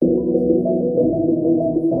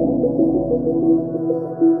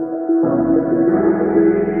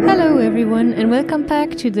Hello everyone and welcome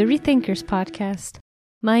back to the Rethinkers podcast.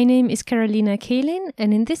 My name is Carolina Kalin,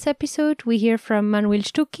 and in this episode we hear from Manuel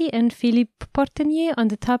Stucki and Philipp Portenier on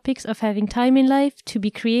the topics of having time in life to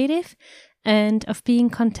be creative and of being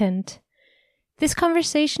content. This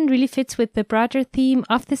conversation really fits with the broader theme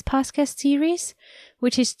of this podcast series,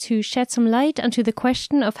 which is to shed some light onto the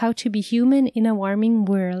question of how to be human in a warming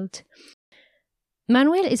world.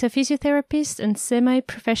 Manuel is a physiotherapist and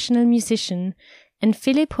semi-professional musician, and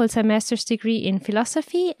Philipp holds a master's degree in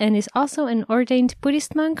philosophy and is also an ordained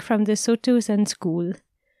Buddhist monk from the Soto Zen school.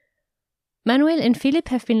 Manuel and Philipp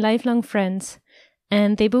have been lifelong friends,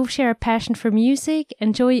 and they both share a passion for music,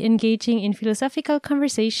 enjoy engaging in philosophical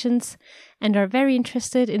conversations, and are very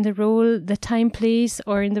interested in the role that time plays,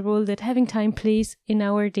 or in the role that having time plays in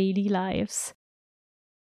our daily lives.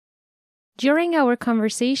 During our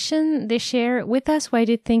conversation, they share with us why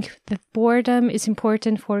they think that boredom is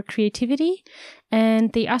important for creativity,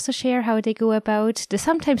 and they also share how they go about the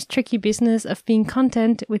sometimes tricky business of being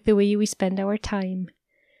content with the way we spend our time.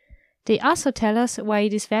 They also tell us why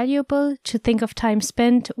it is valuable to think of time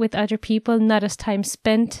spent with other people not as time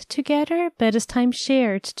spent together, but as time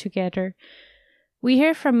shared together. We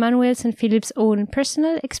hear from Manuel's and Philipp's own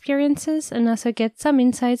personal experiences and also get some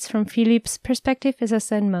insights from Philipp's perspective as a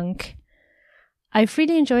Zen monk. I've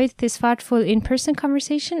really enjoyed this thoughtful in-person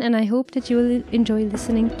conversation, and I hope that you will enjoy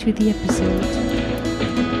listening to the episode.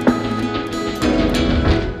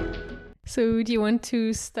 So do you want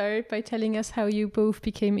to start by telling us how you both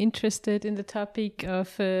became interested in the topic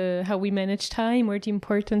of how we manage time, or the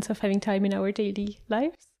importance of having time in our daily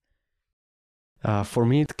lives? For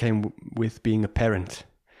me, it came with being a parent,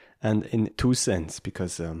 and in two senses,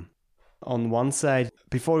 because on one side,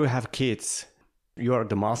 before you have kids, you are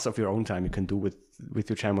the master of your own time. You can do with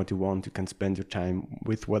your time what you want. You can spend your time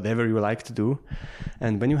with whatever you like to do.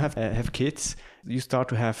 And when you have kids, you start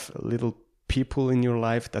to have little people in your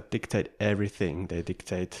life that dictate everything. They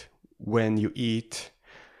dictate when you eat,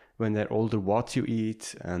 when they're older, what you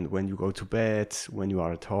eat, and when you go to bed, when you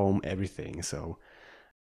are at home, everything. So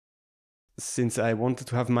since I wanted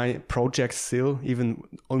to have my projects still, even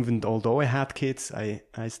although I had kids, I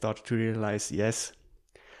started to realize, yes,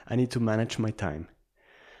 I need to manage my time,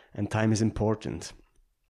 and time is important.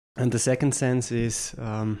 And the second sense is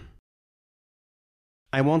I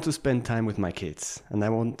want to spend time with my kids, and I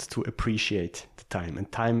want to appreciate the time.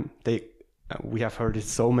 And time, we have heard it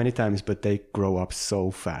so many times, but they grow up so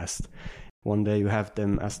fast. One day you have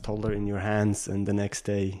them as toddler in your hands, and the next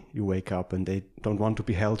day you wake up and they don't want to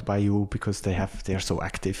be held by you because they are so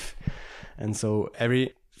active. And so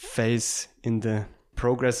every phase in the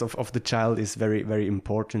progress of the child is very, very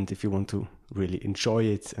important if you want to really enjoy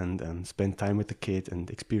it and spend time with the kid and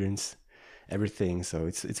experience everything. So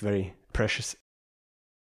it's very precious.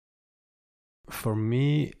 For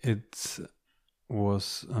me, it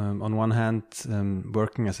was on one hand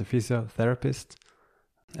working as a physiotherapist.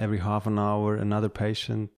 Every half an hour, another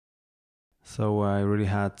patient. So I really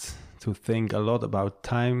had to think a lot about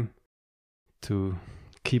time to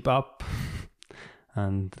keep up.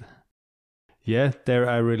 And yeah, there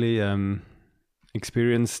I really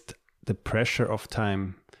experienced the pressure of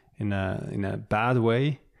time in a bad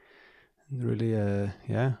way. Really,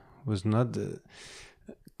 was not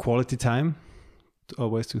quality time.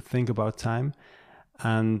 Always to think about time.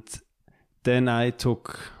 And then I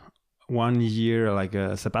took 1 year like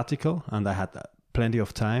a sabbatical, and I had plenty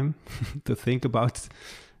of time to think about,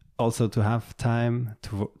 also to have time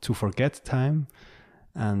to forget time,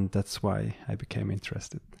 and that's why I became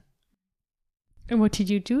interested. And what did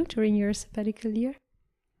you do during your sabbatical year?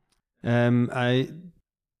 I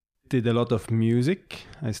did a lot of music.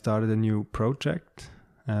 I started a new project,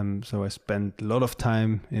 so I spent a lot of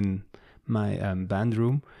time in my band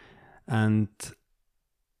room, and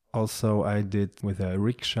also I did with a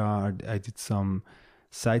rickshaw, I did some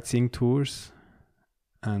sightseeing tours,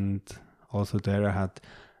 and also there I had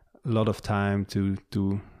a lot of time to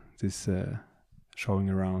do this showing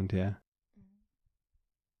around, yeah.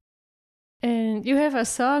 And you have a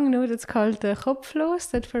song, that's called the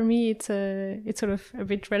Kopflos, that for me it's sort of a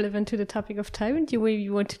bit relevant to the topic of time. Do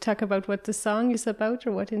you want to talk about what the song is about,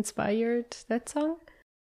 or what inspired that song?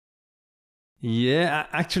 Yeah,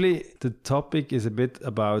 actually, the topic is a bit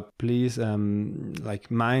about please,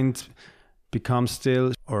 like mind become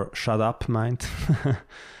still, or shut up, mind.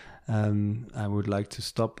 I would like to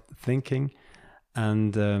stop thinking,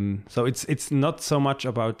 and so it's not so much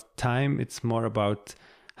about time. It's more about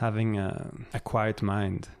having a quiet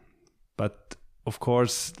mind. But of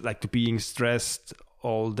course, like being stressed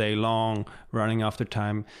all day long, running after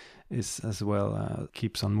time, is as well,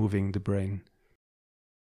 keeps on moving the brain.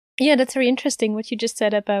 Yeah, that's very interesting what you just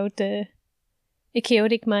said about a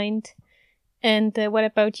chaotic mind. And what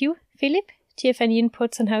about you, Philipp? Do you have any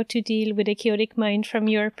inputs on how to deal with a chaotic mind from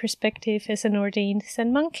your perspective as an ordained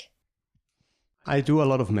Zen monk? I do a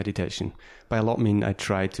lot of meditation. By a lot, I mean I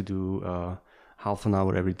try to do half an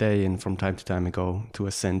hour every day, and from time to time I go to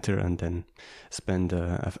a center and then spend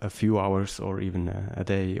a few hours or even a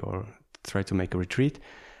day, or try to make a retreat.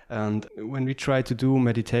 And when we try to do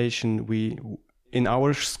meditation, in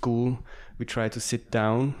our school we try to sit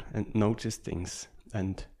down and notice things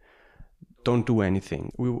and don't do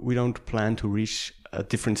anything. We don't plan to reach a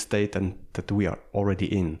different state than that we are already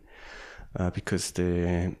in, because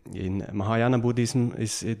in Mahayana Buddhism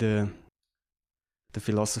the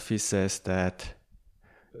philosophy says that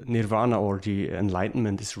nirvana, or the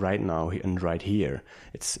enlightenment, is right now and right here.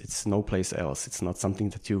 It's no place else. It's not something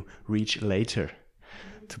that you reach later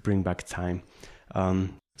to bring back time.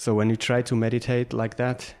 So when you try to meditate like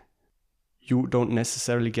that, you don't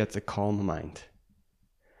necessarily get a calm mind.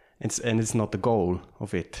 And it's not the goal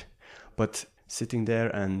of it. But sitting there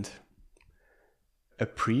and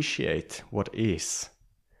appreciate what is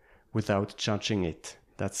without judging it,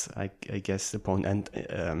 that's, I guess, the point.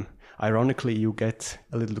 And ironically, you get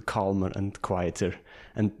a little calmer and quieter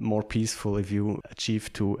and more peaceful if you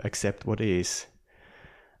achieve to accept what is.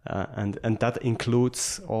 And that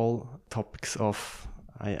includes all topics of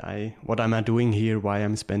what am I doing here, why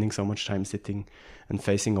I'm spending so much time sitting and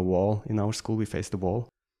facing a wall. In our school, we face the wall.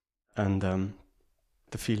 And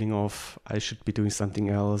the feeling of I should be doing something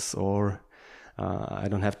else, or I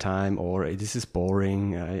don't have time, or this is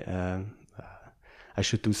boring, I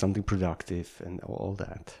should do something productive, and all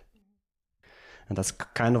that. And that's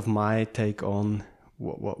kind of my take on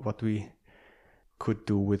what we could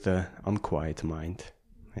do with an unquiet mind.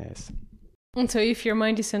 Yes. And so if your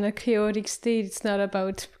mind is in a chaotic state, it's not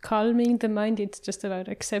about calming the mind, it's just about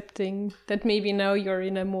accepting that maybe now you're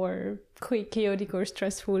in a more chaotic or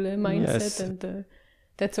stressful mindset. Yes. And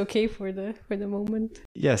that's okay for the moment.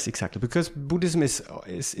 Yes, exactly. Because Buddhism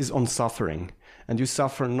is on suffering. And you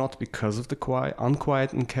suffer not because of the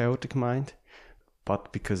unquiet and chaotic mind,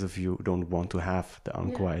 but because of you don't want to have the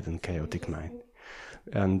unquiet and chaotic mind.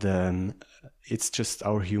 And it's just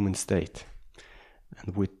our human state.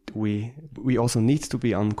 And we also need to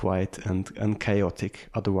be unquiet and chaotic,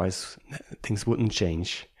 otherwise things wouldn't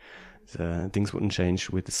change. Things wouldn't change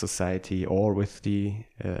with the society or with the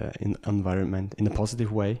environment in a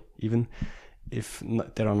positive way, even if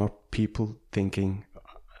there are not people thinking,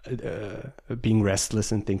 being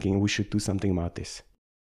restless and thinking we should do something about this.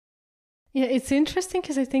 Yeah, it's interesting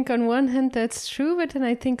because I think on one hand that's true, but then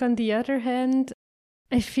I think on the other hand,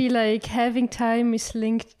 I feel like having time is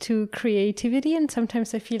linked to creativity, and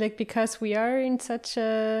sometimes I feel like because we are in such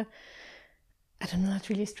a, I don't know, not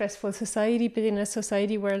really stressful society, but in a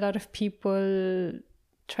society where a lot of people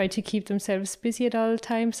try to keep themselves busy at all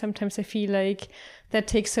times, sometimes I feel like that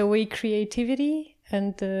takes away creativity.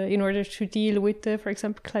 And in order to deal with, for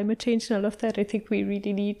example, climate change and all of that, I think we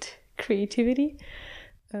really need creativity.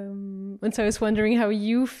 And so I was wondering how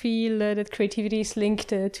you feel that creativity is linked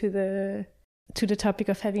to the topic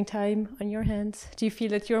of having time on your hands. Do you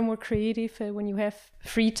feel that you're more creative when you have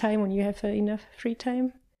free time, when you have enough free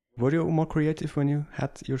time? Were you more creative when you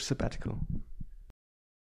had your sabbatical?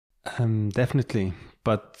 Definitely.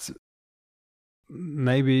 But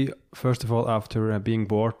maybe, first of all, after being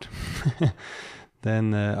bored,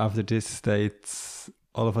 then after this state,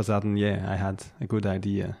 all of a sudden, I had a good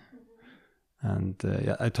idea. And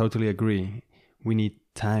I totally agree. We need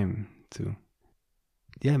time to...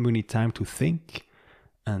 we need time to think,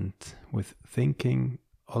 and with thinking,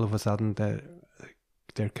 all of a sudden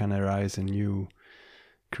there can arise a new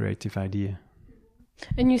creative idea.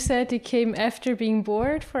 And you said it came after being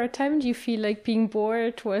bored for a time. Do you feel like being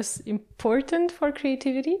bored was important for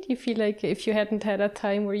creativity? Do you feel like if you hadn't had a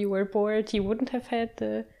time where you were bored, you wouldn't have had,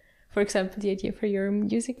 for example, the idea for your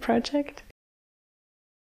music project?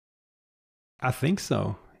 I think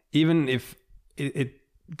so. Even if it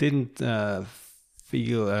didn't...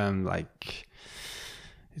 feel like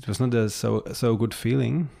it was not a so good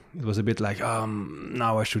feeling. It was a bit like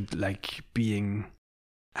now I should like being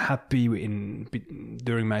happy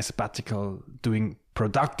during my sabbatical, doing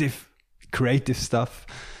productive creative stuff.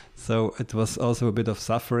 So it was also a bit of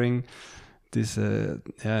suffering, these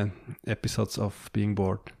episodes of being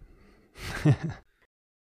bored.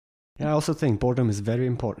 I also think boredom is very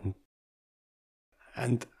important,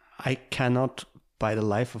 and I cannot by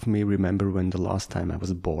the life of me remember when the last time I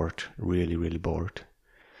was bored, really, really bored.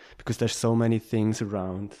 Because there's so many things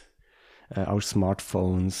around, our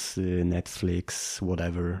smartphones, Netflix,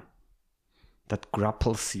 whatever, that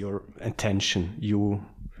grapples your attention,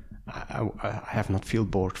 I have not feel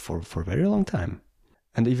bored for a very long time.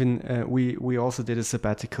 And even we also did a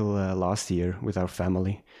sabbatical last year with our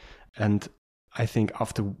family. And I think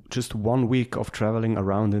after just 1 week of traveling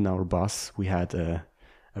around in our bus, we had a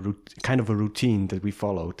kind of a routine that we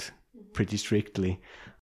followed pretty strictly.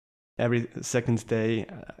 Every second day,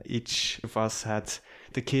 each of us had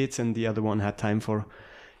the kids and the other one had time for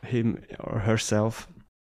him or herself.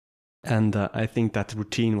 And I think that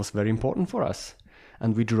routine was very important for us.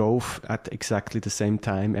 And we drove at exactly the same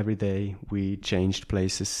time every day. We changed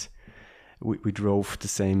places. We drove the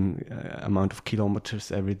same amount of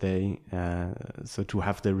kilometers every day. So to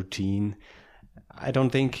have the routine, I don't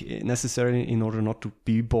think necessarily in order not to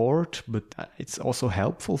be bored, but it's also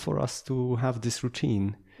helpful for us to have this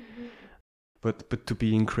routine. Mm-hmm. But to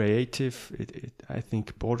being creative, I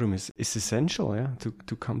think boredom is essential, yeah,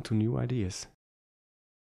 to come to new ideas.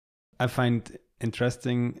 I find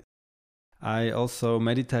interesting. I also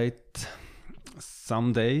meditate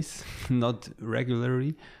some days, not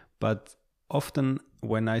regularly, but often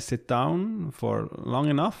when I sit down for long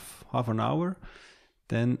enough, half an hour,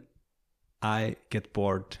 then I get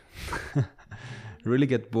bored, really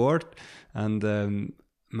get bored, and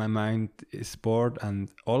my mind is bored, and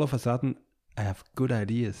all of a sudden I have good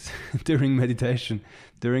ideas during meditation,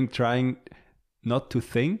 during trying not to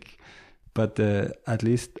think, but at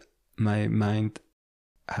least my mind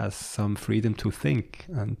has some freedom to think,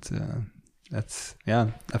 and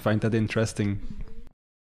I find that interesting.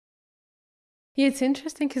 Yeah, it's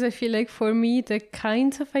interesting because I feel like for me, the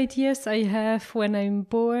kinds of ideas I have when I'm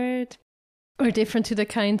bored are different to the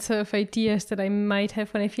kinds of ideas that I might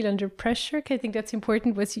have when I feel under pressure. I think that's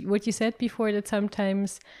important, what you said before, that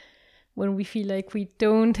sometimes when we feel like we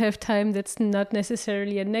don't have time, that's not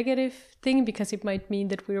necessarily a negative thing, because it might mean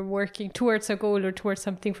that we're working towards a goal or towards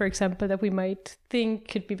something, for example, that we might think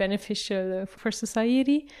could be beneficial for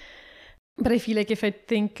society. But I feel like if I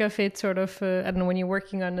think of it sort of, I don't know, when you're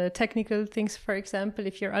working on technical things, for example,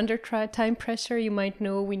 if you're under time pressure, you might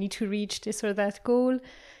know we need to reach this or that goal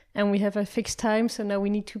and we have a fixed time. So now we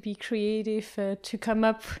need to be creative to come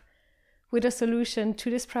up with a solution to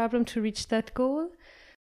this problem to reach that goal.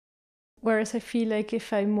 Whereas I feel like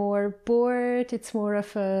if I'm more bored, it's more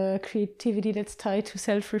of a creativity that's tied to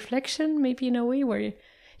self-reflection, maybe in a way, where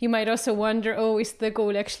you might also wonder, is the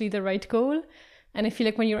goal actually the right goal? And I feel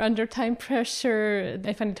like when you're under time pressure,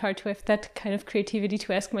 I find it hard to have that kind of creativity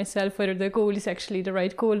to ask myself whether the goal is actually the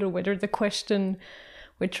right goal or whether the question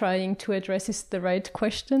we're trying to address is the right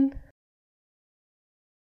question.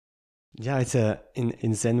 Yeah, it's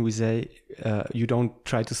in Zen we say you don't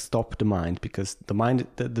try to stop the mind, because the mind,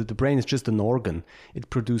 the brain is just an organ. It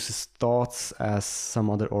produces thoughts as some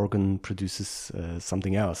other organ produces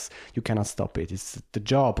something else. You cannot stop it. It's the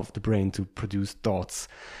job of the brain to produce thoughts.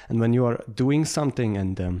 And when you are doing something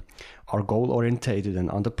and are goal orientated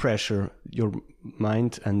and under pressure, your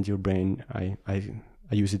mind and your brain, I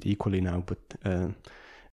use it equally now, but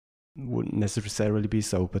wouldn't necessarily be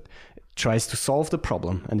so, but tries to solve the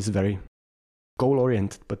problem and is very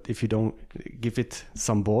goal-oriented. But if you don't give it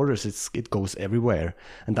some borders, it goes everywhere.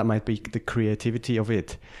 And that might be the creativity of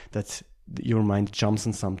it, that your mind jumps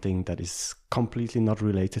on something that is completely not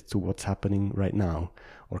related to what's happening right now,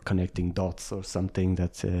 or connecting dots or something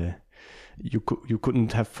that you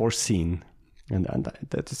couldn't have foreseen. And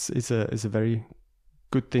that is a very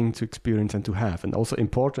good thing to experience and to have, and also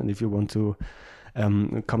important if you want to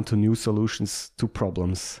come to new solutions to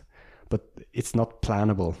problems. But it's not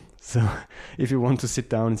plannable. So if you want to sit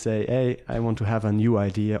down and say, hey, I want to have a new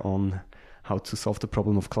idea on how to solve the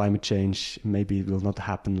problem of climate change, maybe it will not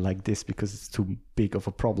happen like this because it's too big of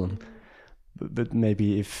a problem. But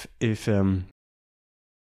maybe if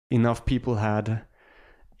enough people had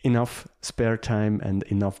enough spare time and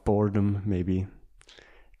enough boredom, maybe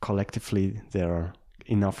collectively there are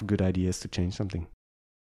enough good ideas to change something.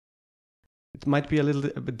 It might be a little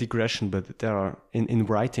bit digression, but there are in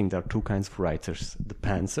writing there are two kinds of writers: the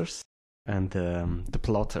pantsers and the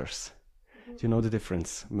plotters. Do you know the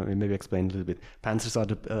difference? Maybe explain a little bit. Pantsers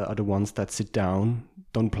are the ones that sit down,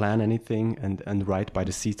 don't plan anything, and write by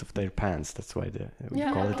the seat of their pants. That's why we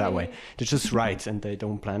call it that way. They just write and they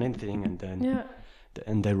don't plan anything, and then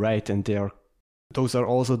and they write, and those are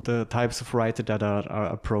also the types of writer that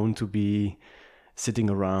are prone to be sitting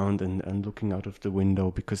around and looking out of the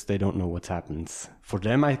window because they don't know what happens. For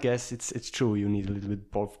them, I guess it's true. You need a little bit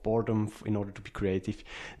of boredom in order to be creative.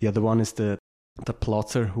 The other one is the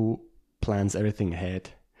plotter who plans everything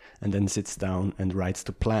ahead and then sits down and writes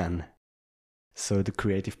the plan. So the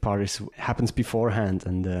creative part happens beforehand,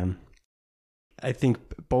 and I think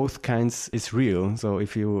both kinds is real. So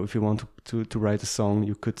if you want to write a song,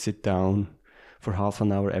 you could sit down for half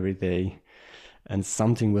an hour every day, and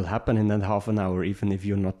something will happen in that half an hour, even if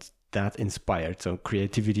you're not that inspired. So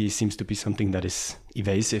creativity seems to be something that is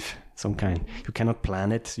evasive, some kind. You cannot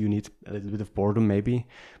plan it. You need a little bit of boredom maybe,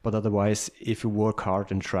 but otherwise, if you work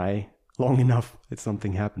hard and try long enough,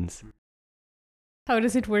 something happens. How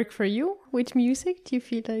does it work for you with music? Do you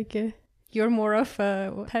feel like you're more of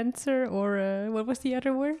a pantser or what was the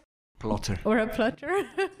other word? Plotter. Or a plotter?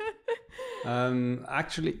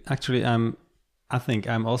 Actually, I think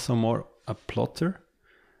I'm also more a plotter,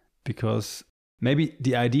 because maybe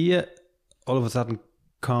the idea all of a sudden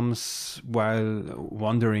comes while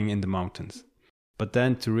wandering in the mountains. But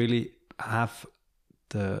then to really have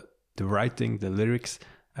the writing, the lyrics,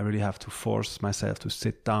 I really have to force myself to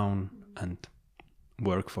sit down and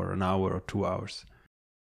work for an hour or 2 hours.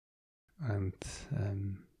 And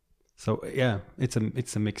so yeah,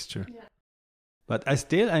 it's a mixture. Yeah. But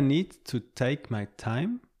I need to take my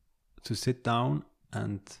time to sit down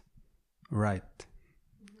and write.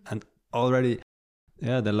 And already,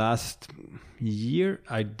 the last year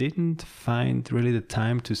I didn't find really the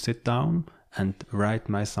time to sit down and write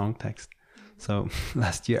my song text. So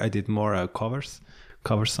last year I did more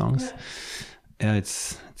cover songs. Yeah,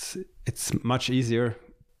 it's much easier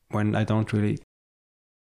when I don't really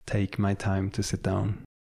take my time to sit down.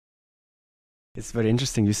 It's very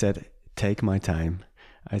interesting you said take my time.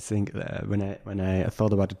 I think when I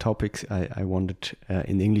thought about the topics, I wondered,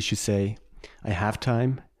 in English you say I have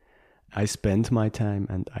time, I spend my time,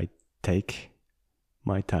 and I take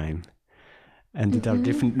my time. And there are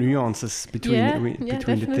different nuances between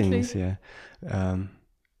the things,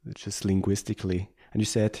 just linguistically. And you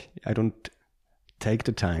said I don't take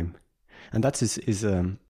the time, and that is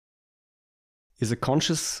a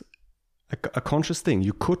conscious thing.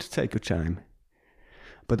 You could take your time,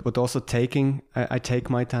 but also taking. I take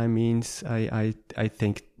my time means I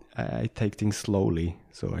take things slowly.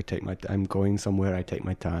 So I'm going somewhere. I take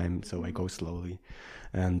my time, so I go slowly.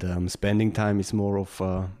 And spending time is more of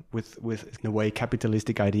with in a way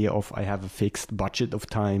capitalistic idea of I have a fixed budget of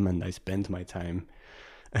time and I spend my time.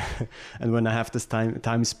 And when I have this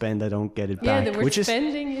time spent, I don't get it back. Yeah, the word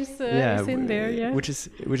spending is in there. Yeah, which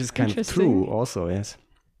is kind of true also. Yes,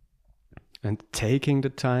 and taking the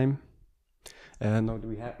time. No,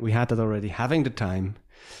 we had that already. Having the time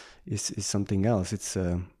is something else. It's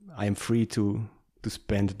I am free to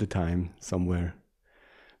spend the time somewhere.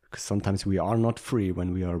 Because sometimes we are not free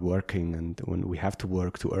when we are working and when we have to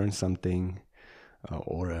work to earn something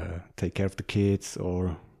or take care of the kids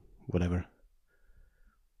or whatever.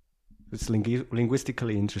 It's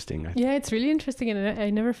linguistically interesting. Yeah, it's really interesting, and I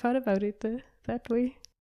never thought about it that way.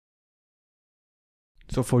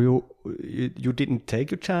 So for you didn't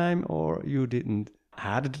take your time, or you didn't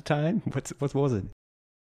had the time? What was it?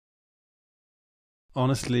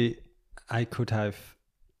 Honestly, I could have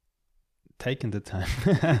taken the time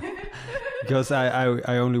because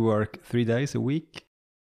I only work 3 days a week.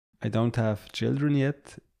 I don't have children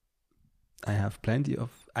yet. I had plenty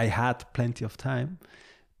of time,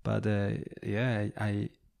 but I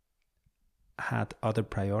had other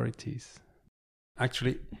priorities.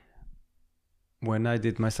 Actually, when I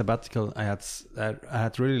did my sabbatical, I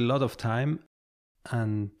had really a lot of time,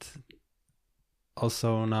 and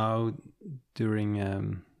also now during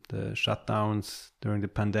the shutdowns during the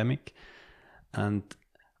pandemic. And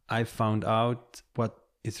I found out what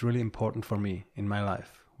is really important for me in my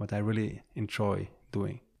life, what I really enjoy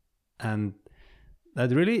doing. And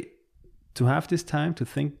that really, to have this time to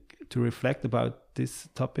think, to reflect about this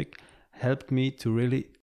topic, helped me to really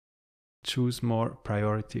choose more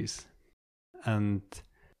priorities. And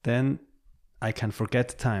then I can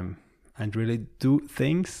forget time and really do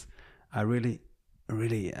things. I really,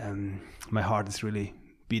 my heart is really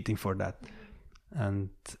beating for that.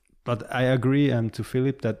 But I agree to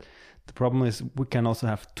Philipp that the problem is we can also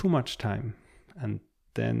have too much time, and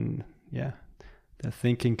then the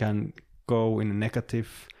thinking can go in a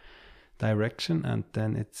negative direction, and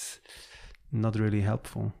then it's not really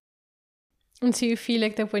helpful. And so you feel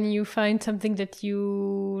like that when you find something that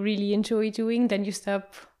you really enjoy doing, then you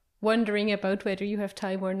stop wondering about whether you have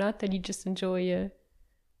time or not, and you just enjoy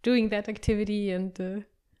doing that activity, and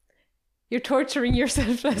you're torturing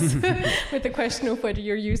yourself less with the question of whether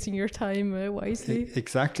you're using your time wisely.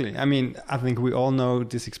 Exactly. I mean, I think we all know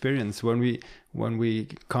this experience when we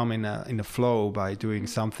come in a flow by doing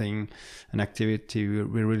something, an activity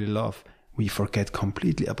we really love, we forget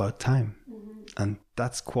completely about time, and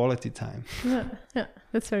that's quality time. Yeah,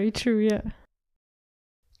 that's very true. Yeah.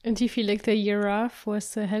 And do you feel like the year off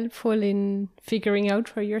was helpful in figuring out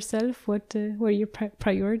for yourself what where your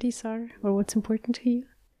priorities are or what's important to you?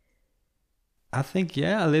 I think,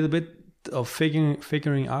 yeah, a little bit of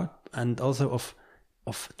figuring out, and also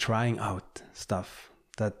of trying out stuff,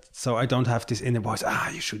 that so I don't have this inner voice,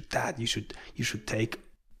 you should take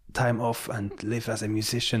time off and live as a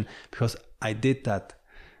musician, because I did that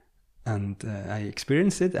and I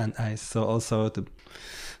experienced it, and I saw also the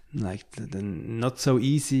not so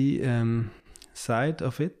easy side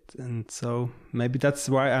of it, and so maybe that's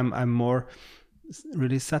why I'm more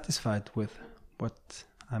really satisfied with what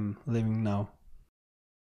I'm living now.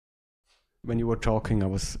 When you were talking, I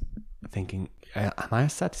was thinking, am I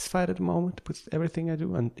satisfied at the moment with everything I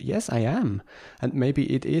do? And yes, I am. And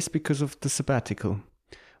maybe it is because of the sabbatical.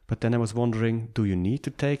 But then I was wondering, do you need to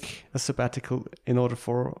take a sabbatical in order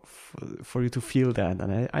for you to feel that?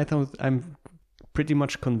 And I'm pretty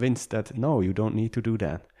much convinced that no, you don't need to do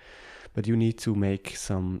that. But you need to make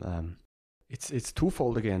some... It's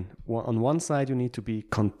twofold again. On one side, you need to be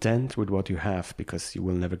content with what you have, because you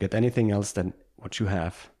will never get anything else than what you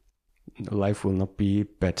have. Life will not be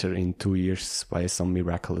better in 2 years by some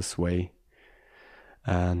miraculous way.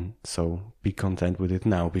 And so be content with it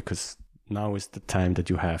now, because now is the time that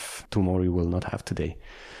you have. Tomorrow you will not have today.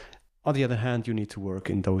 On the other hand, you need to work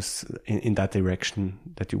in that direction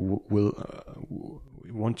that you will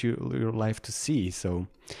want your life to see. So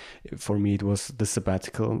for me, it was the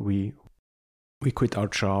sabbatical. We quit our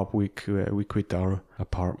job, we quit our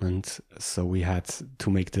apartment, so we had to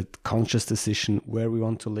make the conscious decision where we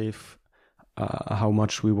want to live, how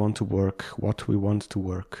much we want to work, what we want to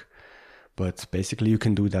work. But basically you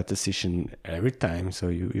can do that decision every time, so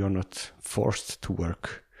you're not forced to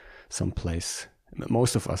work someplace.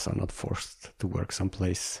 Most of us are not forced to work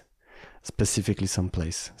someplace, specifically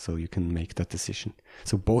someplace, so you can make that decision.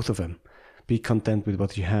 So both of them, be content with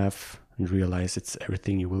what you have and realize it's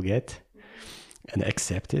everything you will get, and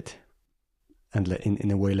accept it, and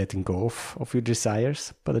in a way letting go of your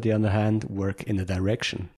desires, but on the other hand, work in a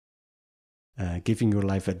direction, giving your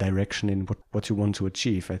life a direction in what you want to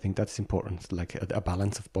achieve. I think that's important, like a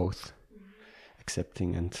balance of both,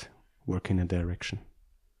 accepting and working in a direction.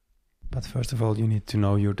 But first of all, you need to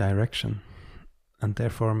know your direction, and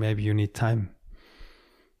therefore maybe you need time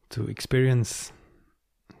to experience,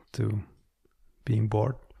 to being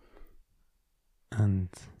bored, and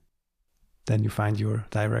then you find your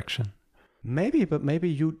direction. Maybe, but maybe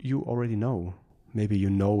you already know. Maybe you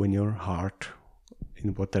know in your heart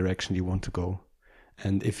in what direction you want to go.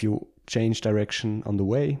 And if you change direction on the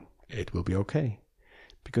way, it will be okay.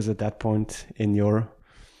 Because at that point in your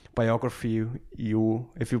biography,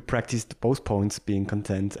 if you practiced both points, being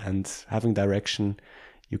content and having direction,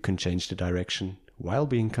 you can change the direction while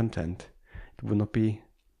being content. It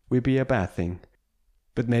will be a bad thing.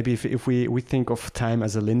 But maybe if we think of time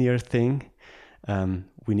as a linear thing,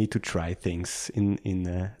 we need to try things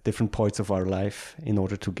in different points of our life in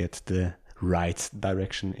order to get the right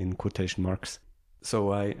direction, in quotation marks.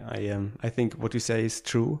 So I think what you say is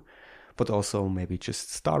true, but also maybe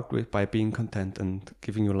just start by being content and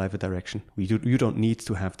giving your life a direction. You don't need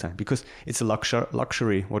to have time, because it's a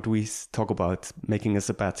luxury. What we talk about, making a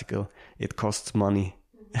sabbatical, it costs money.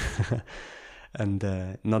 And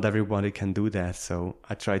not everybody can do that. So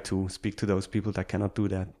I try to speak to those people that cannot do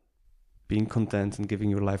that. Being content and giving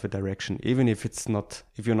your life a direction, even if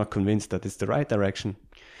you're not convinced that it's the right direction,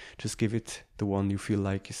 just give it the one you feel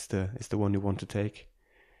like is the one you want to take.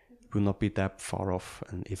 It will not be that far off,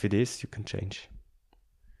 and if it is, you can change.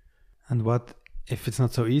 And what if it's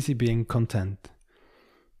not so easy being content?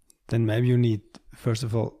 Then maybe you need, first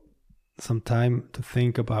of all, some time to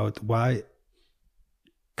think about why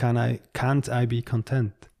can't I be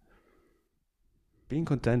content? Being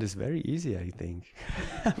content is very easy, I think.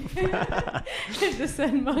 The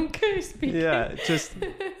Zen monk is speaking. Yeah, just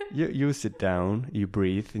you sit down, you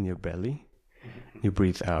breathe in your belly, you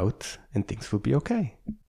breathe out, and things will be okay.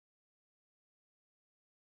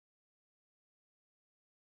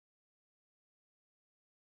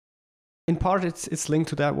 In part, it's linked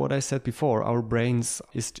to that what I said before. Our brains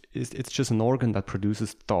it's just an organ that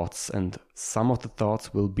produces thoughts, and some of the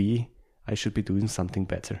thoughts will be, I should be doing something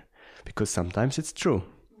better, because sometimes it's true,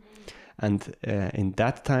 and in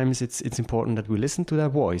that times it's important that we listen to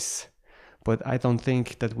that voice. But I don't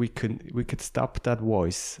think that we could stop that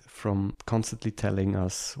voice from constantly telling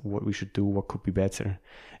us what we should do, what could be better.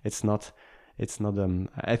 It's not.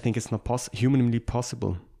 I think it's not humanly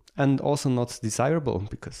possible, and also not desirable,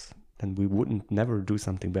 because then we wouldn't never do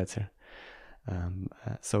something better.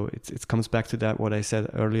 So it comes back to that what I said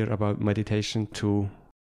earlier about meditation, to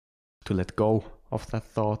let go of that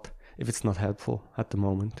thought. if it's not helpful at the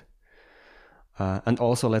moment. And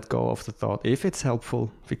also let go of the thought if it's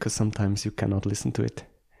helpful, because sometimes you cannot listen to it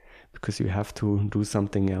because you have to do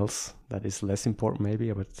something else that is less important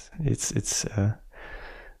maybe, but it's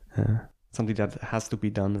something that has to be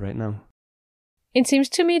done right now. It seems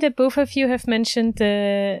to me that both of you have mentioned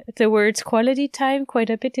the words quality time quite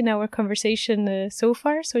a bit in our conversation so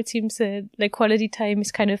far. So it seems like quality time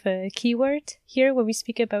is kind of a key word here when we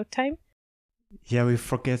speak about time. Yeah, we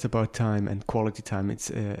forget about time and quality time.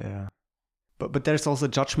 It's but there's also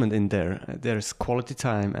judgment in there. There's quality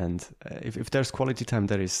time, and if there's quality time,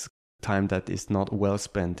 there is time that is not well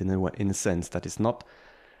spent in a sense that is not,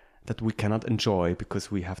 that we cannot enjoy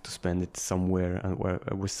because we have to spend it somewhere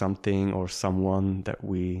with something or someone that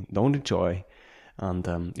we don't enjoy. And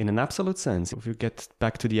in an absolute sense, if you get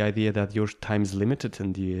back to the idea that your time is limited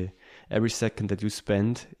and every second that you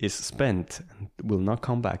spend is spent and will not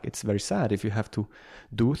come back, it's very sad if you have to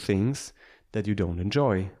do things that you don't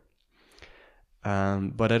enjoy.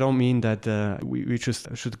 But I don't mean that we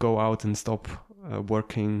just should go out and stop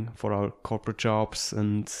working for our corporate jobs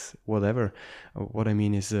and whatever. What I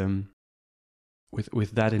mean is,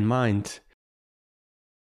 with that in mind,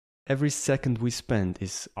 every second we spend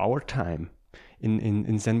is our time.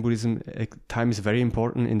 In Zen Buddhism, time is very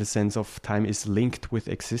important in the sense of time is linked with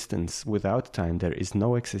existence. Without time, there is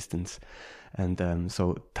no existence. And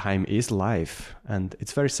so time is life. And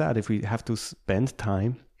it's very sad if we have to spend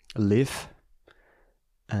time, live,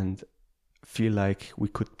 and feel like we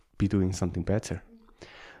could be doing something better.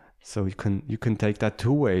 So you can take that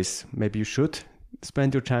two ways. Maybe you should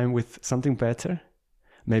spend your time with something better.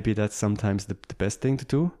 Maybe that's sometimes the best thing to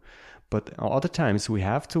do. But other times we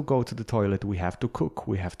have to go to the toilet, we have to cook,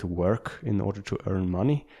 we have to work in order to earn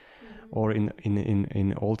money. Mm-hmm. Or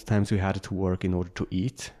in old times we had to work in order to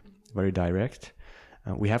eat, very direct.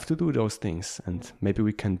 We have to do those things, and maybe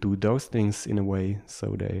we can do those things in a way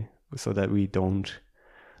so that we don't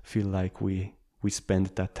feel like we spend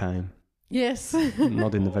that time. Yes.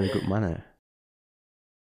 Not in a very good manner.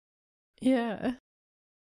 Yeah.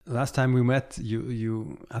 Last time we met,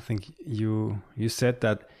 I think you said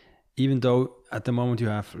that even though at the moment you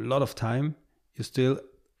have a lot of time, you still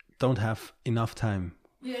don't have enough time.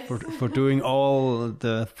 Yes. for doing all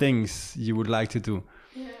the things you would like to do.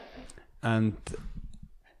 Yeah. And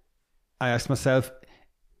I asked myself,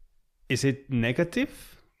 is it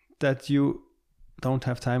negative that you don't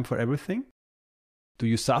have time for everything? Do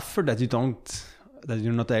you suffer that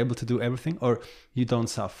you're not able to do everything, or you don't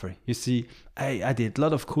suffer? You see, I did a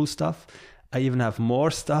lot of cool stuff. I even have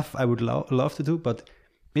more stuff I would love to do, but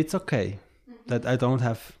it's okay that I don't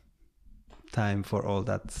have time for all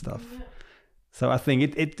that stuff. Yeah. So I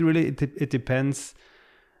think it really depends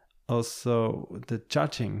also the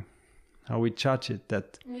judging, how we judge it.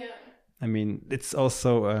 That, yeah. I mean, it's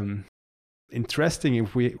also interesting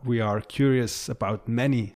if we are curious about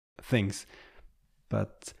many things,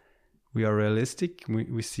 but we are realistic.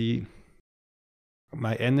 We see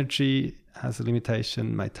my energy has a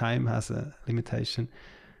limitation, my time has a limitation,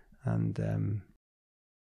 and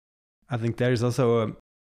I think there is also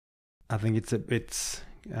I think it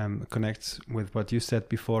connects with what you said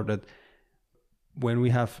before, that when we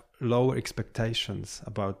have lower expectations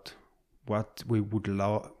about what we would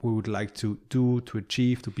like to do, to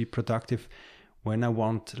achieve, to be productive, when I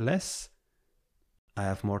want less, I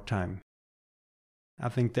have more time. I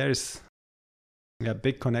think there is a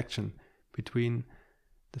big connection between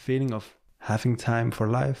the feeling of having time for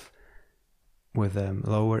life with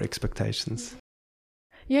lower expectations.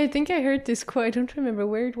 Yeah, I think I heard this quote. I don't remember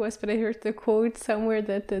where it was, but I heard the quote somewhere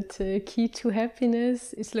that key to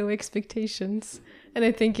happiness is low expectations. And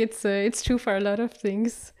I think it's true for a lot of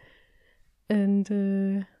things.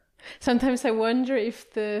 And sometimes I wonder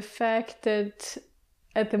if the fact that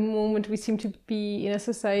at the moment we seem to be in a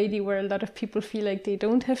society where a lot of people feel like they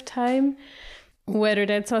don't have time, whether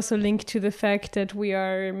that's also linked to the fact that we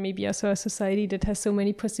are maybe also a society that has so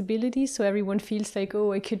many possibilities. So everyone feels like,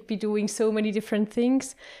 oh, I could be doing so many different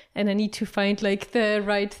things and I need to find like the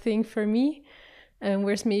right thing for me.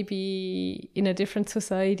 Whereas maybe in a different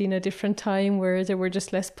society, in a different time where there were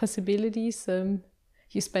just less possibilities,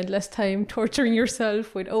 you spend less time torturing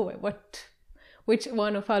yourself with, which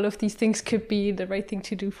one of all of these things could be the right thing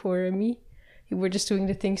to do for me. You were just doing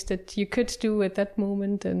the things that you could do at that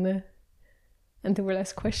moment, and there were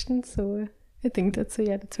less questions. So I think that's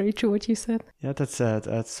very true what you said. Yeah, that's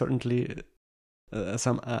certainly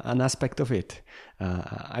an aspect of it.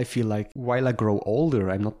 I feel like while I grow older,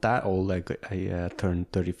 I'm not that old. Like I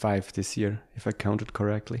turned 35 this year, if I counted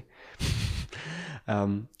correctly.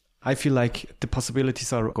 I feel like the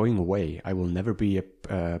possibilities are going away. I will never be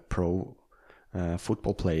a pro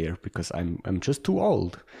football player because I'm just too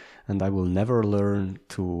old, and I will never learn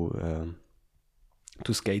to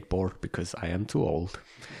skateboard because I am too old.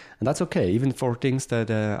 And that's okay, even for things that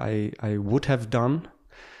I would have done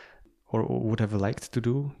or would have liked to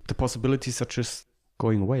do. The possibilities are just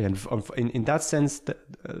going away. And in that sense,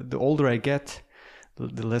 the older I get,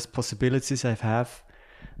 the less possibilities I have,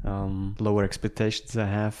 lower expectations I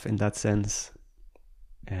have. In that sense,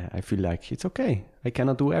 I feel like it's okay. I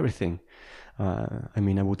cannot do everything. I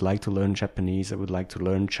would like to learn Japanese. I would like to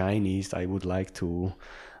learn Chinese. I would like to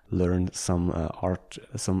learn some art,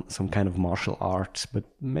 some kind of martial arts. But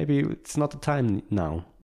maybe it's not the time now.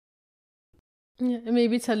 Yeah,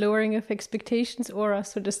 maybe it's a lowering of expectations, or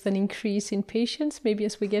also just an increase in patience. Maybe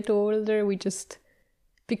as we get older, we just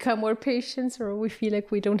become more patient, or we feel like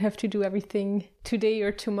we don't have to do everything today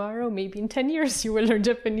or tomorrow. Maybe in 10 years you will learn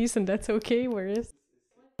Japanese and that's okay. Whereas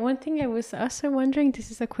one thing I was also wondering, this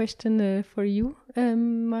is a question for you,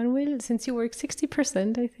 Manuel, since you work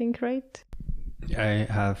 60%, I think, right? I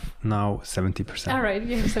have now 70%. All right,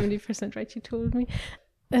 you have 70%, right? You told me.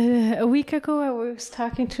 A week ago, I was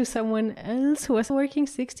talking to someone else who was working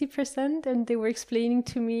 60%, and they were explaining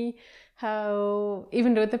to me how,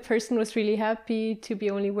 even though the person was really happy to be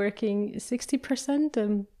only working 60%,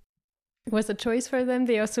 it was a choice for them.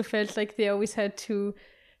 They also felt like they always had to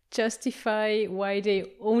justify why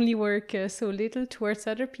they only work so little towards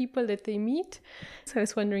other people that they meet. So I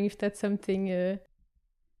was wondering if that's something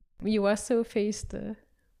you also faced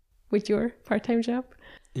with your part-time job.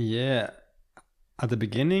 Yeah. At the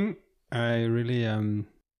beginning, I really,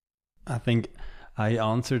 I think I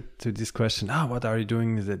answered to this question, what are you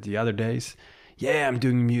doing the other days? Yeah, I'm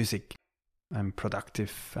doing music. I'm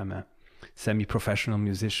productive. I'm a semi-professional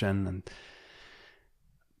musician.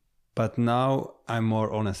 But now I'm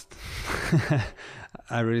more honest.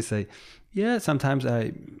 I really say, yeah, sometimes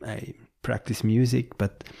I practice music,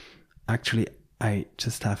 but actually I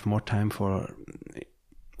just have more time for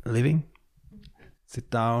living.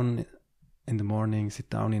 Sit down in the morning, sit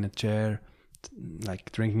down in a chair,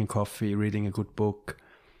 like drinking coffee, reading a good book.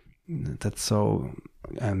 That's so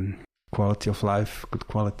quality of life, good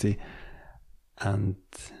quality. And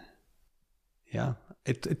yeah,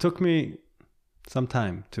 it took me some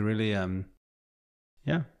time to really,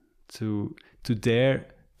 to dare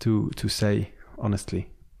to say honestly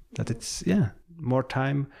that it's, more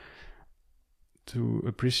time to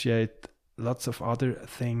appreciate lots of other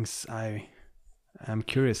things I am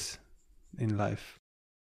curious in life.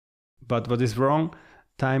 But what is wrong?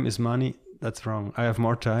 Time is money. That's wrong. I have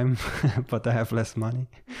more time, but I have less money.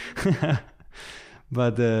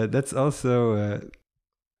 But that's also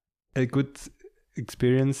a good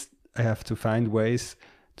experience. I have to find ways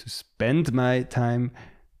to spend my time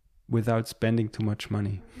without spending too much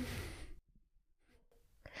money.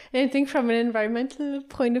 And I think from an environmental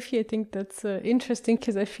point of view, I think that's interesting,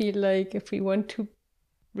 because I feel like if we want to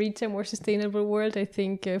reach a more sustainable world, I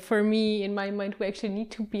think for me, in my mind, we actually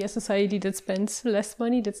need to be a society that spends less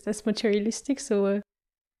money, that's less materialistic. So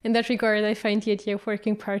in that regard, I find the idea of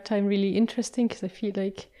working part-time really interesting, because I feel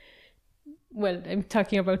like, well, I'm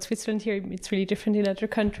talking about Switzerland here, it's really different in other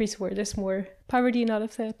countries where there's more poverty and all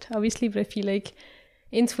of that, obviously, but I feel like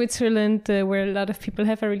in Switzerland, where a lot of people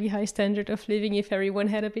have a really high standard of living, if everyone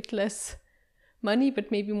had a bit less money,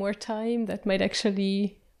 but maybe more time, that might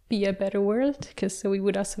actually be a better world, because we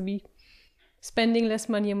would also be spending less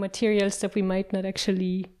money on materials that we might not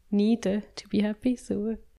actually need to be happy.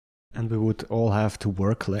 And we would all have to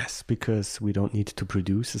work less because we don't need to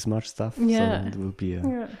produce as much stuff. Yeah. So it will be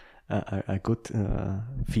a good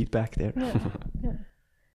feedback there. Yeah.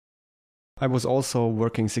 I was also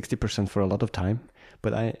working 60% for a lot of time,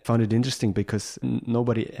 but I found it interesting because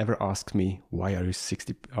nobody ever asked me, why are you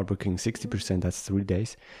working 60%? That's 3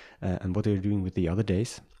 days. And what are you doing with the other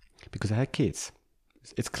days? Because I had kids.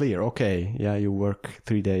 It's clear, okay, yeah, you work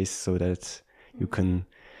 3 days so that you can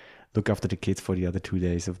look after the kids for the other 2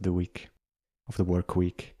 days of the week, of the work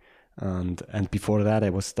week. And before that I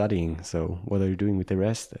was studying. So what are you doing with the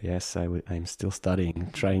rest? Yes, I'm still studying,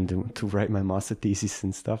 trying to write my master thesis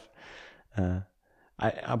and stuff.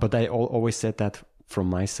 But I always said that from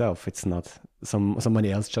myself. It's not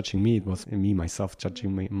somebody else judging me. It was me, myself,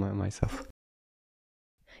 judging myself.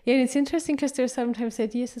 Yeah, and it's interesting because there's sometimes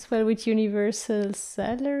ideas as well with universal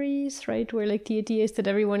salaries, right? Where like the idea is that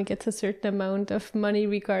everyone gets a certain amount of money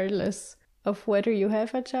regardless of whether you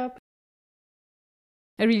have a job.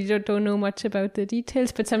 I really don't know much about the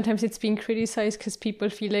details, but sometimes it's being criticized because people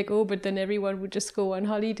feel like, oh, but then everyone would just go on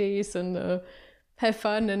holidays and have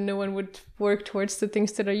fun and no one would work towards the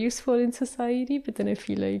things that are useful in society. But then I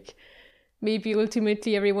feel like maybe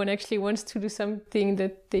ultimately everyone actually wants to do something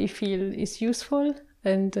that they feel is useful.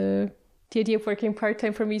 And the idea of working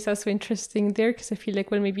part-time for me is also interesting there, because I feel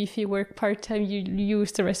like, well, maybe if you work part-time, you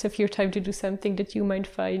use the rest of your time to do something that you might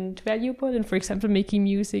find valuable. And for example, making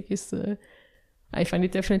music is, I find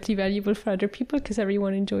it definitely valuable for other people because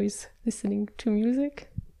everyone enjoys listening to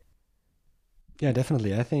music. Yeah,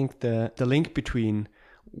 definitely. I think the link between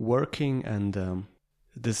working and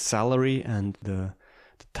the salary and the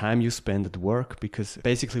time you spend at work, because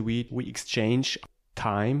basically we exchange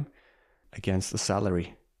time against the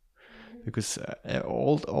salary. Because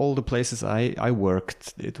all the places I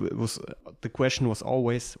worked, it was the question was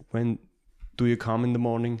always, when do you come in the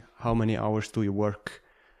morning? How many hours do you work?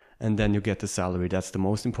 And then you get the salary. That's the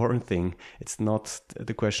most important thing. It's not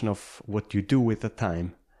the question of what you do with the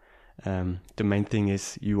time. The main thing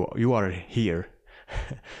is you are here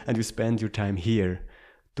and you spend your time here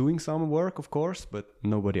doing some work, of course, but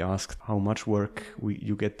nobody asks how much work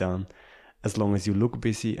you get done. As long as you look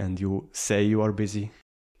busy and you say you are busy,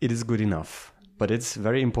 it is good enough. But it's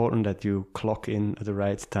very important that you clock in at the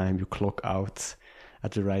right time, you clock out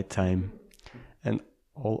at the right time, and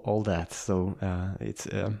all that. So it's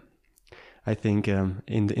I think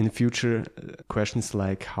in the future, questions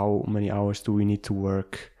like how many hours do we need to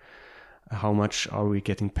work, how much are we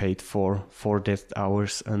getting paid for that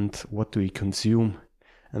hours, and what do we consume,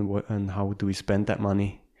 and how do we spend that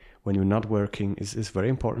money when you're not working is very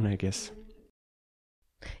important, I guess.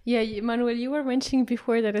 Yeah, Manuel, you were mentioning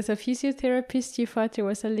before that as a physiotherapist, you thought there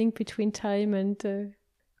was a link between time and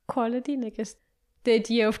quality. And I guess the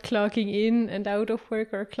idea of clocking in and out of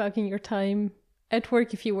work, or clocking your time at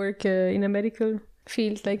work if you work in a medical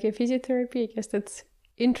field like a physiotherapy, I guess that's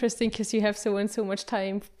interesting because you have so and so much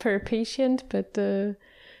time per patient. But do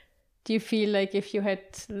you feel like if you had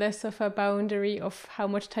less of a boundary of how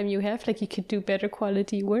much time you have, like you could do better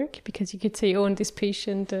quality work? Because you could say, oh, on this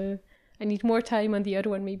patient, I need more time, on the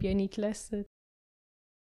other one, maybe I need less.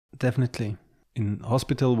 Definitely. In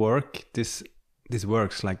hospital work, this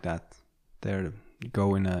works like that. There you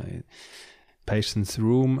go in a patient's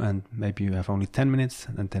room and maybe you have only 10 minutes,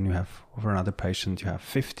 and then you have for another patient you have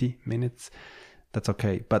 50 minutes. That's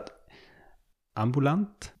okay. But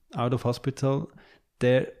ambulant, out of hospital,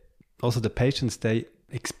 there also the patients, they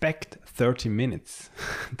expect 30 minutes.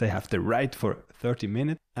 They have the right for 30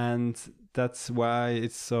 minutes, and that's why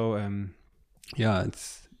it's so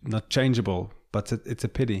it's not changeable, but it's a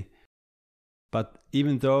pity. But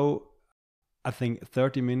even though I think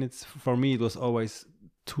 30 minutes for me, it was always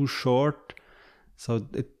too short, so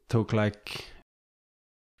it took like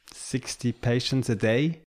 60 patients a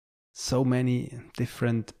day, so many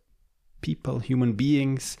different people, human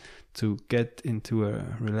beings, to get into a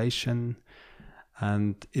relation,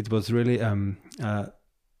 and it was really a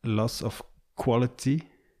loss of quality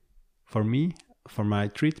for me, for my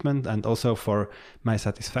treatment, and also for my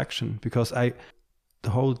satisfaction, because the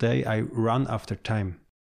whole day I run after time.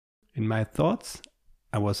 In my thoughts,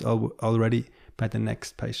 I was already by the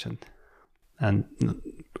next patient and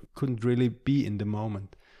couldn't really be in the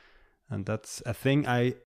moment. And that's a thing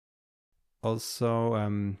I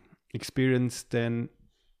also experienced then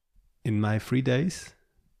in my free days,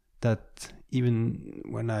 that even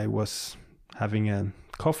when I was having a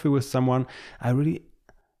coffee with someone, I really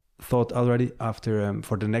thought already after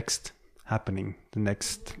for the next happening, the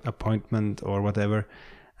next appointment or whatever.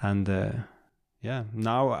 And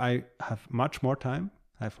now I have much more time.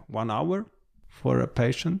 I have 1 hour for a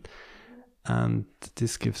patient, and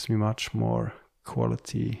this gives me much more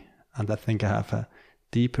quality. And I think I have a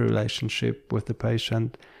deeper relationship with the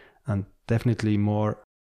patient, and definitely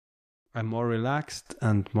I'm more relaxed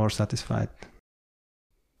and more satisfied.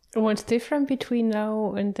 What's different between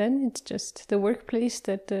now and then? It's just the workplace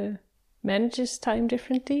that manages time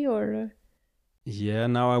differently, or? Yeah,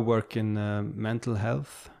 now I work in a mental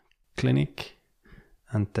health clinic,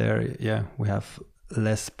 and there, we have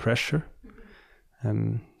less pressure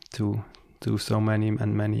to do so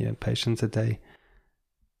many patients a day.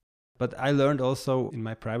 But I learned also in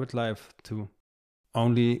my private life to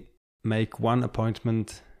only make one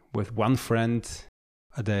appointment with one friend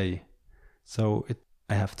a day, so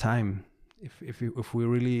I have time. If we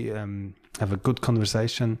really have a good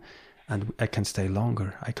conversation, and I can stay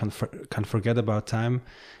longer, I can forget about time,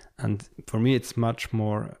 and for me it's much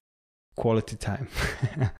more quality time.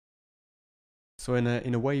 So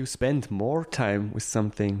in a way, you spend more time with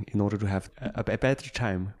something in order to have a better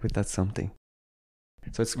time with that something.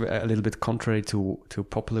 So it's a little bit contrary to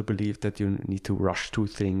popular belief that you need to rush through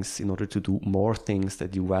things in order to do more things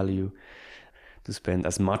that you value, to spend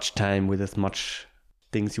as much time with as much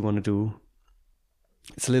things you want to do.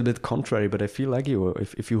 it's a little bit contrary, but I feel like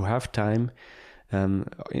if you have time,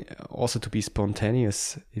 also to be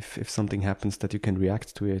spontaneous, if something happens, that you can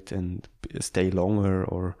react to it and stay longer.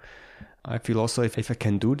 Or I feel also if I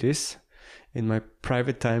can do this in my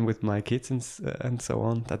private time with my kids and so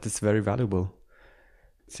on, that is very valuable.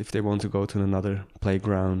 It's if they want to go to another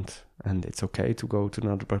playground, and it's okay to go to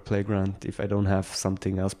another playground if I don't have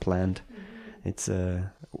something else planned. It's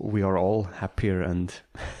we are all happier and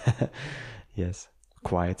yes,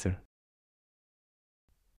 quieter.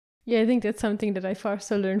 Yeah, I think that's something that I've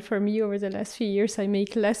also learned from you over the last few years. I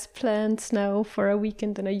make less plans now for a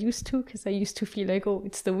weekend than I used to, because I used to feel like, oh,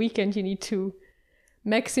 it's the weekend, you need to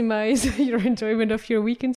maximize your enjoyment of your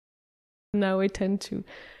weekend. Now I tend to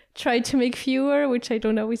try to make fewer, which I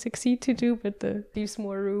don't always succeed to do, but leaves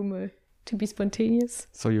more room to be spontaneous.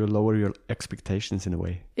 So you lower your expectations in a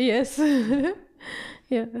way. Yes.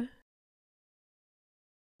 Yeah.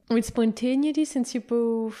 With spontaneity, since you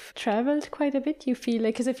both traveled quite a bit, you feel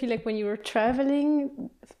like, because I feel like when you were traveling,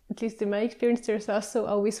 at least in my experience, there's also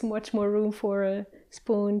always much more room for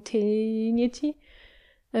spontaneity.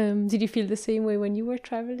 Did you feel the same way when you were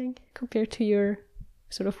traveling compared to your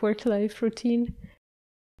sort of work-life routine?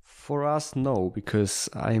 For us, no, because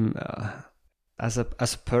I'm as a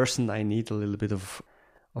person, I need a little bit of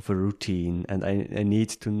a routine, and I need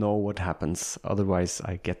to know what happens. Otherwise,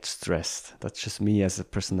 I get stressed. That's just me as a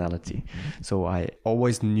personality. So I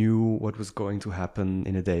always knew what was going to happen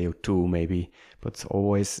in a day or two, maybe. But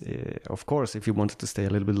always, of course, if you wanted to stay a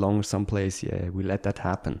little bit longer someplace, yeah, we let that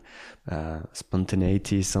happen.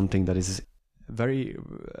 Spontaneity is something that is very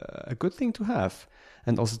a good thing to have,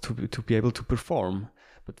 and also to be able to perform.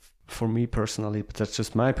 But for me personally, but that's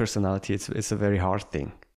just my personality, it's a very hard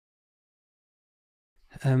thing.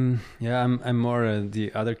 Yeah, I'm more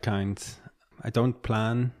the other kind. I don't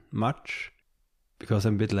plan much because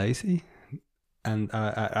I'm a bit lazy, and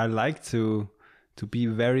I like to be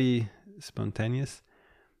very spontaneous.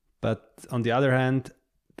 But on the other hand,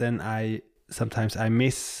 then sometimes I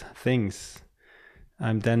miss things.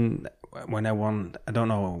 Then when I don't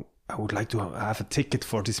know, I would like to have a ticket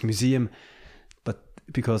for this museum, but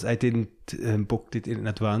because I didn't book it in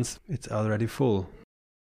advance, it's already full.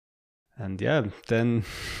 And yeah, then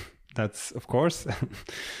that's, of course,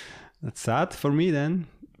 that's sad for me then,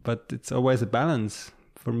 but it's always a balance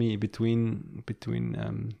for me between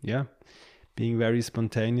being very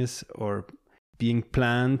spontaneous or being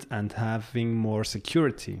planned and having more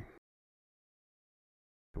security.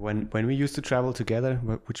 When we used to travel together,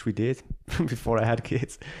 which we did before I had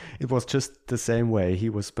kids, it was just the same way. He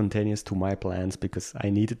was spontaneous to my plans because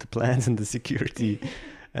I needed the plans and the security.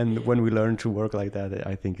 And when we learned to work like that,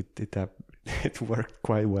 I think it worked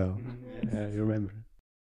quite well. You remember?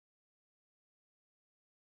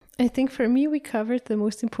 I think for me, we covered the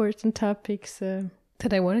most important topics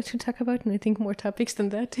that I wanted to talk about, and I think more topics than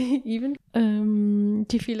that even.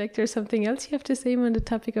 Do you feel like there's something else you have to say on the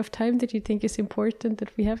topic of time that you think is important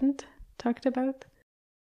that we haven't talked about?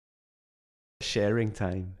 Sharing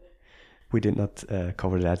time. We did not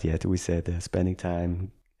cover that yet. We said spending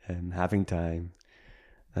time, having time,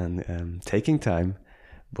 and taking time,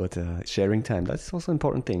 but sharing time, that's also an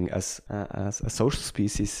important thing as a social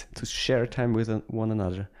species, to share time with one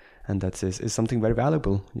another, and that is something very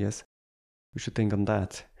valuable. Yes, we should think on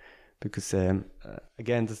that, because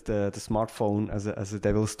again, the smartphone as a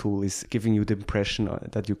devil's tool is giving you the impression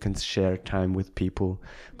that you can share time with people,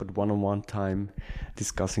 but one-on-one time,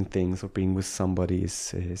 discussing things or being with somebody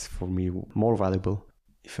is for me more valuable.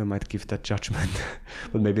 If I might give that judgment,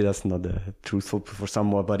 but maybe that's not truthful for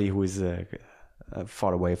somebody who is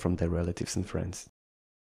far away from their relatives and friends.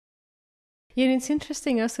 Yeah, and it's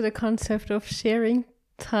interesting also the concept of sharing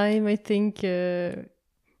time, I think,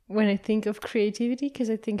 when I think of creativity,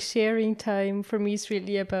 because I think sharing time for me is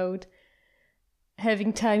really about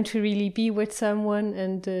having time to really be with someone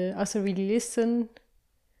and also really listen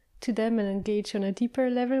to them and engage on a deeper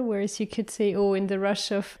level, whereas you could say, oh, in the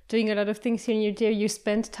rush of doing a lot of things here and you're there, you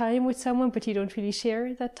spend time with someone, but you don't really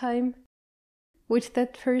share that time with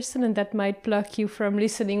that person, and that might block you from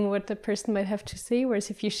listening what the person might have to say.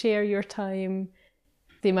 Whereas if you share your time,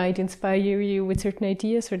 they might inspire you with certain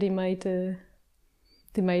ideas, or they might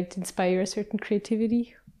inspire a certain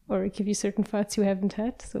creativity or give you certain thoughts you haven't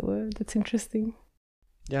had. So that's interesting.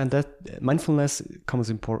 Yeah, and that mindfulness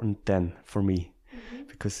becomes important then for me.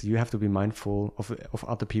 Because you have to be mindful of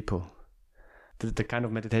other people. The kind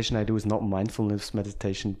of meditation I do is not mindfulness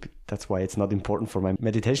meditation. That's why it's not important for my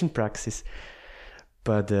meditation practice.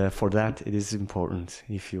 But for that, it is important.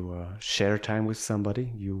 If you share time with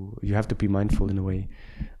somebody, you have to be mindful in a way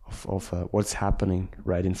of what's happening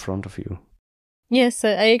right in front of you. Yes,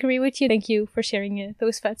 I agree with you. Thank you for sharing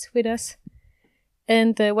those thoughts with us.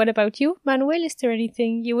 And what about you, Manuel? Is there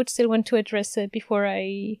anything you would still want to address before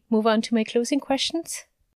I move on to my closing questions?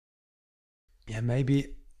 Yeah,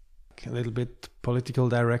 maybe a little bit political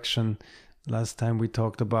direction. Last time we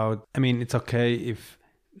talked about, I mean, it's okay if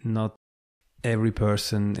not every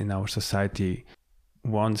person in our society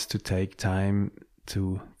wants to take time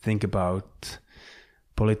to think about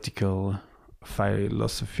political,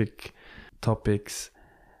 philosophic topics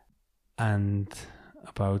and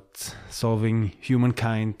about solving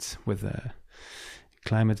humankind with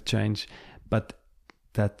climate change, but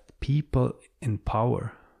that people in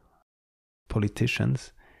power,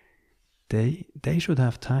 politicians, they should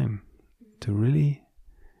have time to really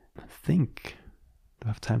think, to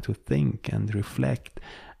have time to think and reflect.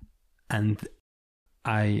 And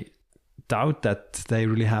I doubt that they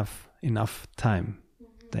really have enough time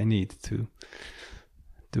they need to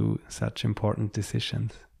do such important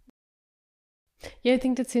decisions. Yeah, I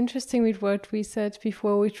think that's interesting with what we said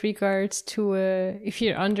before with regards to if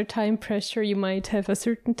you're under time pressure, you might have a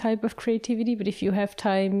certain type of creativity, but if you have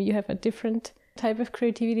time, you have a different type of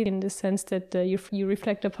creativity in the sense that you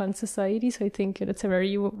reflect upon society. So I think that's a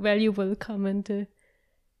very valuable comment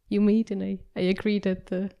you made, and I agree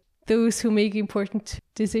that those who make important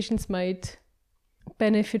decisions might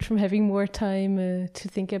benefit from having more time to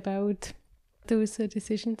think about those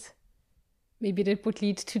decisions. Maybe that would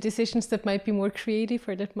lead to decisions that might be more creative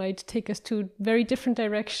or that might take us to very different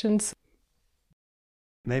directions.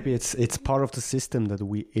 Maybe it's part of the system that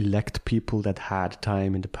we elect people that had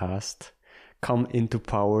time in the past, come into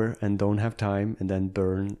power and don't have time, and then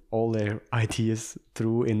burn all their ideas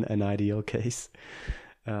through in an ideal case.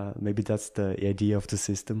 Maybe that's the idea of the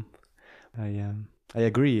system. I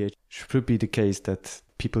agree. It should be the case that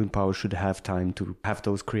people in power should have time to have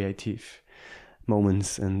those creative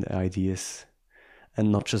moments and ideas, and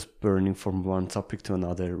not just burning from one topic to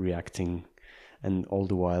another, reacting, and all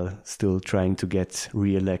the while still trying to get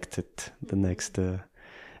re-elected the next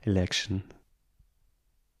election.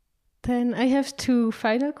 Then I have two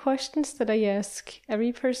final questions that I ask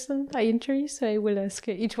every person I interview. So I will ask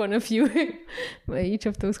each one of you each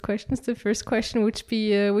of those questions. The first question would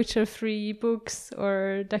be which are 3 books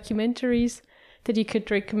or documentaries that you could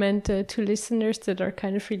recommend to listeners that are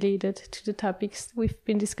kind of related to the topics we've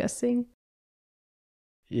been discussing?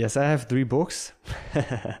 Yes, I have 3 books.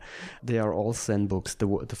 They are all Zen books.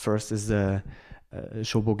 The first is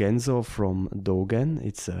Shobogenzo from Dogen.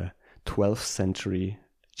 It's a 12th century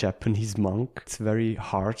Japanese monk. It's very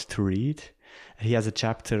hard to read. He has a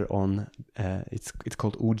chapter on, it's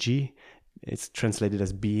called Uji. It's translated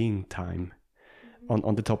as being time,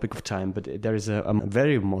 on the topic of time. But there is a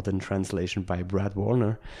very modern translation by Brad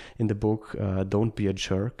Warner in the book, Don't Be a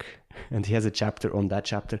Jerk. And he has a chapter on that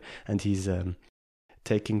chapter, and he's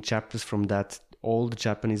taking chapters from that old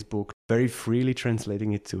Japanese book, very freely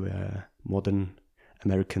translating it to modern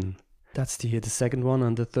American. That's the second one,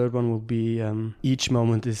 and the third one will be Each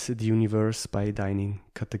Moment is the Universe by Dainin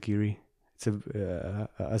Katagiri. It's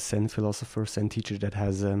a Zen philosopher, Zen teacher that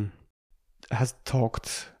has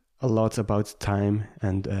talked a lot about time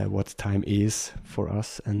and what time is for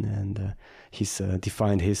us, and he's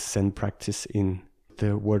defined his Zen practice in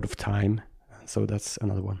the word of time. So that's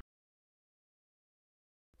another one.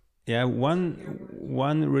 Yeah,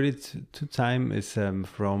 one related to time is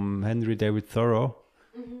from Henry David Thoreau,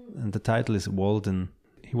 and the title is Walden.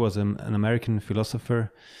 He was an American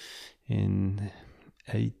philosopher in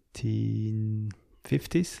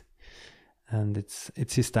 1850s, and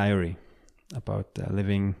it's his diary about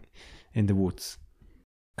living in the woods.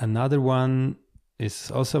 Another one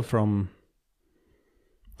is also from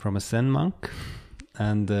a Zen monk,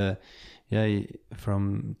 and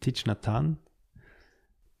from Thich Nhat Hanh.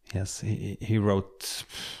 Yes, he wrote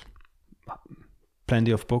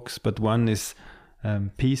plenty of books, but one is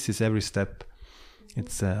Peace is Every Step.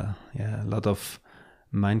 It's a lot of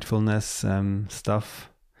mindfulness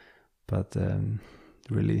stuff, but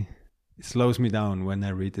really it slows me down when I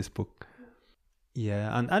read this book.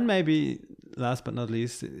 Yeah, and maybe last but not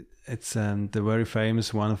least, it's the very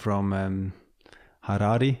famous one from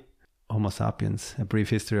Harari, Homo Sapiens, A Brief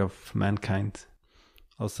History of Mankind.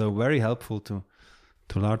 Also very helpful to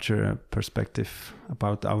larger perspective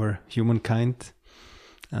about our humankind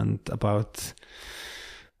and about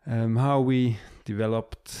how we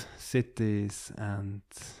developed cities and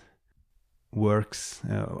workers,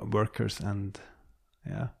 and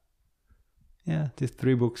these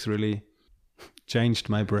 3 books really changed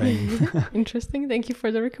my brain. Interesting. Thank you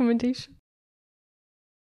for the recommendation.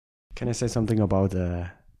 Can I say something about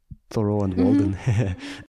Thoreau and Walden?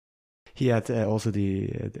 He had also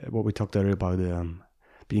what we talked earlier about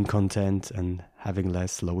being content and having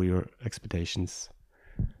less, lower your expectations.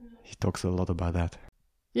 He talks a lot about that.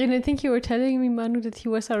 Yeah, and I think you were telling me, Manu, that he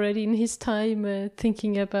was already in his time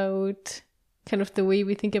thinking about kind of the way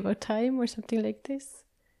we think about time or something like this.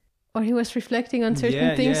 Or he was reflecting on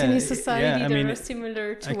certain things in his society that are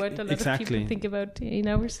similar to what a lot of people think about in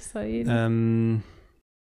our society. I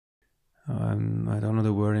don't know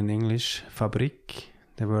the word in English. Fabrik.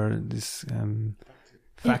 There were these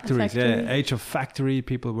factories. Yeah, age of factory.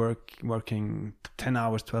 People working 10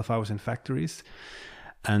 hours, 12 hours in factories.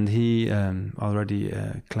 And he already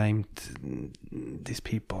claimed these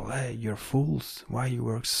people, hey, you're fools. Why you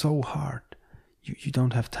work so hard? You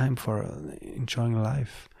don't have time for enjoying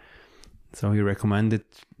life. So he recommended,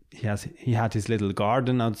 he had his little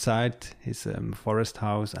garden outside, his forest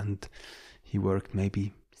house, and he worked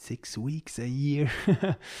maybe 6 weeks a year.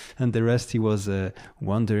 And the rest he was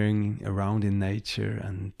wandering around in nature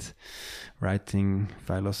and writing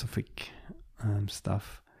philosophic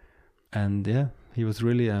stuff. And yeah, he was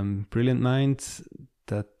really a brilliant mind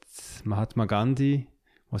that Mahatma Gandhi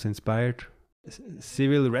was inspired.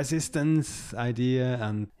 Civil resistance idea,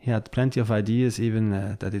 and he had plenty of ideas, even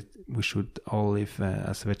that we should all live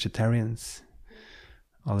as vegetarians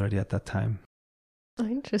already at that time. Oh,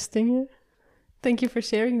 interesting. Yeah. Thank you for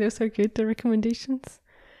sharing. Those are good, the recommendations.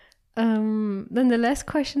 Then the last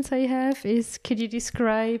questions I have is, could you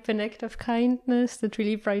describe an act of kindness that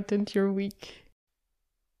really brightened your week?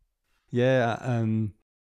 Yeah, I'm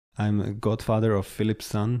a godfather of Philipp's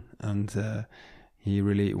son, and he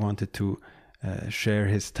really wanted to share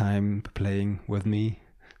his time playing with me.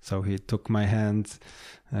 So he took my hand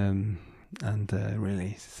and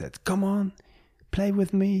really said, come on, play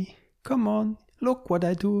with me. Come on, look what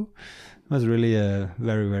I do. It was really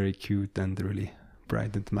very, very cute and really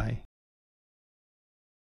brightened my...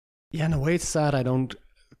 Yeah, in a way it's sad. I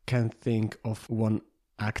can't think of one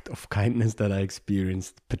act of kindness that I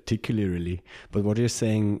experienced particularly. But what you're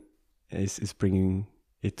saying is bringing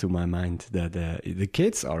it to my mind that the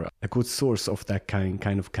kids are a good source of that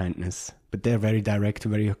kind of kindness, but they're very direct,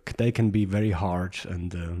 they can be very hard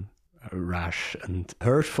and rash and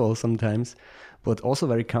hurtful sometimes, but also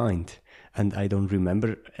very kind. And I don't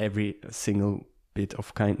remember every single bit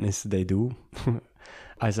of kindness they do,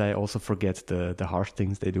 as I also forget the harsh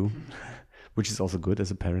things they do, which is also good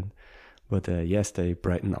as a parent. But yes, they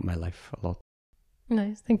brighten up my life a lot.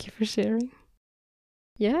 Nice, thank you for sharing.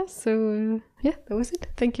 Yeah, so that was it.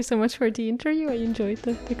 Thank you so much for the interview. I enjoyed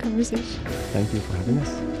the conversation. Thank you for having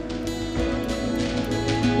us.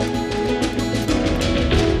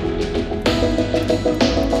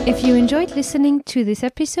 If you enjoyed listening to this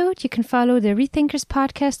episode, you can follow the Rethinkers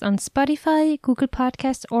podcast on Spotify, Google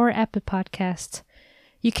Podcasts, or Apple Podcasts.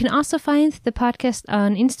 You can also find the podcast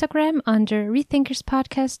on Instagram under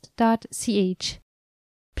rethinkerspodcast.ch.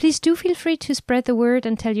 Please do feel free to spread the word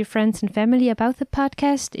and tell your friends and family about the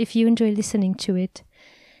podcast if you enjoy listening to it.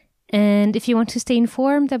 And if you want to stay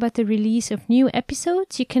informed about the release of new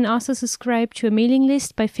episodes, you can also subscribe to a mailing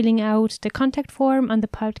list by filling out the contact form on the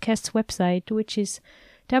podcast's website, which is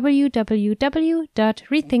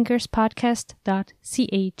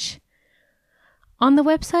www.rethinkerspodcast.ch. On the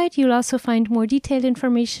website, you'll also find more detailed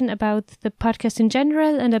information about the podcast in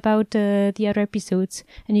general and about the other episodes,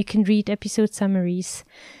 and you can read episode summaries.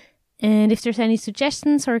 And if there's any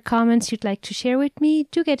suggestions or comments you'd like to share with me,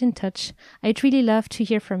 do get in touch. I'd really love to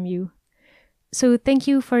hear from you. So thank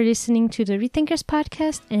you for listening to the Rethinkers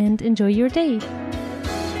podcast and enjoy your day.